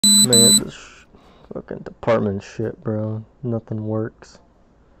Man, this fucking department shit, bro. Nothing works.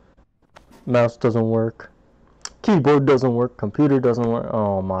 Mouse doesn't work. Keyboard doesn't work. Computer doesn't work.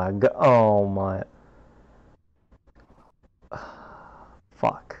 Oh my god. Oh my.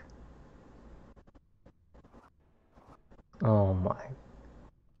 Fuck. Oh my.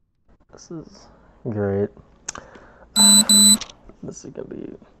 This is great. This is gonna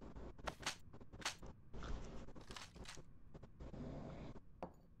be.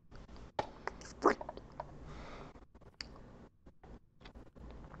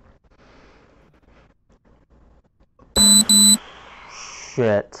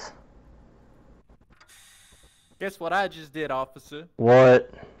 Shit. Guess what I just did, officer?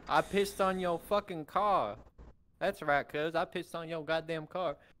 What? I pissed on your fucking car. That's right, cuz. I pissed on your goddamn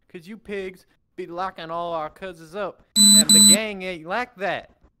car. Cuz you pigs be locking all our cousins up. And the gang ain't like that.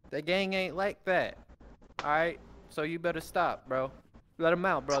 The gang ain't like that. Alright? So you better stop, bro. Let him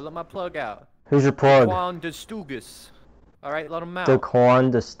out, bro. Let my plug out. Who's your plug? Daquan DeStugas. Alright, let him out.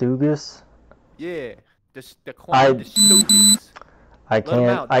 Daquan DeStugas? Yeah. Daquan DeStugas. I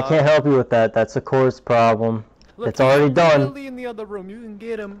can't help you with that. That's a course problem. Look, it's already done. Literally in the other room. You can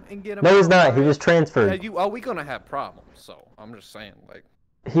get him and get him. No, he's not. Right? He was transferred. Yeah, we gonna have problems. So I'm just saying, like.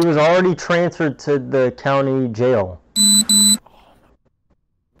 He was already transferred to the county jail. Oh,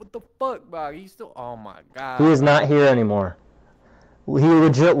 what the fuck, bro? He's still. Oh my god. He is not here anymore. He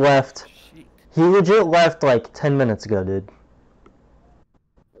legit left. Shit. He legit left like 10 minutes ago, dude.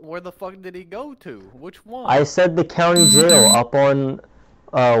 Where the fuck did he go to? Which one? I said the county jail up on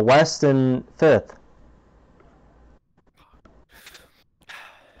West and 5th.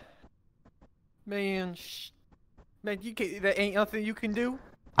 Man, man, you can. There ain't nothing you can do.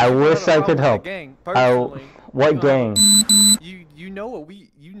 I wish I could help. Gang, personally. What gang? You know what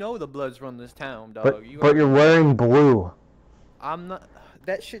you know the Bloods run this town, dog. But you're wearing blue. I'm not.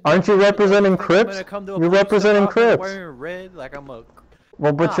 That shit. Aren't you representing Crips? You're representing Crips. Wearing red like I'm a.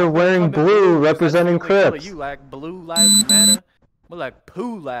 Well, but you're wearing blue, representing Crips. You like blue lives matter? Well, like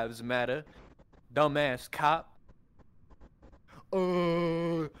poo lives matter. Dumbass cop.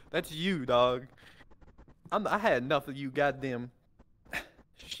 That's you, dog. I had enough of you, goddamn.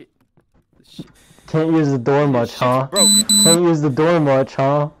 Shit. Can't use the door much, huh? Broken. Can't use the door much,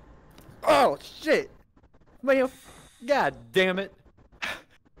 huh? Oh shit, man! God damn it!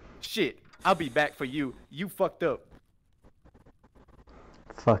 Shit, I'll be back for you. You fucked up.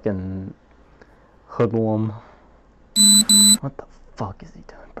 Fucking hoodlum. What the fuck is he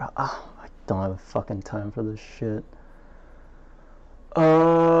doing, bro? Oh, I don't have fucking time for this shit.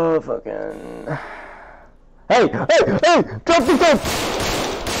 Fucking. Hey! Drop the gun!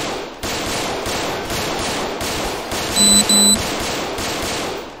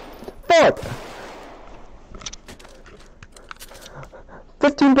 Fuck!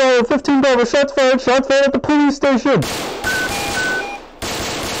 15 barrel, shots fired at the police station!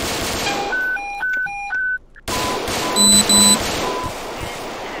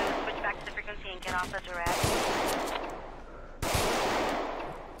 Switch back to the frequency and get off the direct.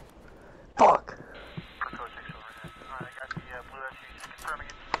 Fuck!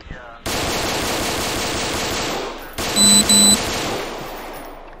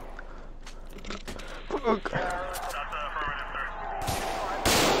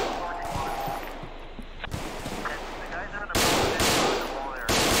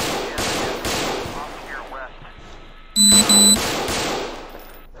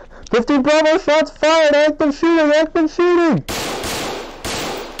 Fifteen Bravo, shots fired, active shooting!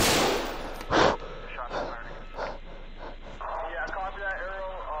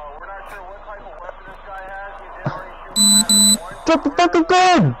 Drop the fucking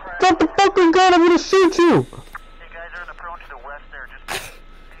gun! Drop the fucking gun! I'm gonna shoot you! Hey guys are in the prone to the west there. Just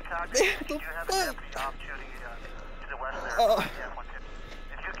be cognizant. You do have a deputy off shooting to the west there.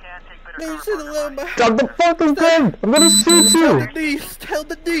 If you can, take better cover for your body. Drop the fucking gun! I'm gonna shoot you! Tell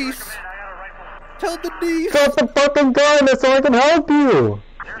the D's. Tell the D's. Drop the fucking gun! That's so I can help you!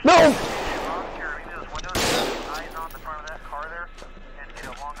 No!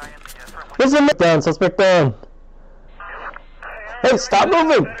 There's a down, suspect down. Hey, stop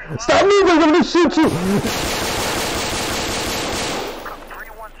moving! Stop moving! I'm gonna shoot you!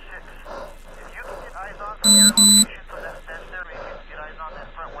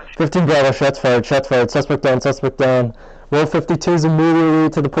 15 Bravo, shots fired, suspect down. Roll 52s immediately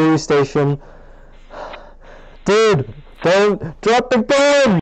to the police station. Dude, don't drop the gun!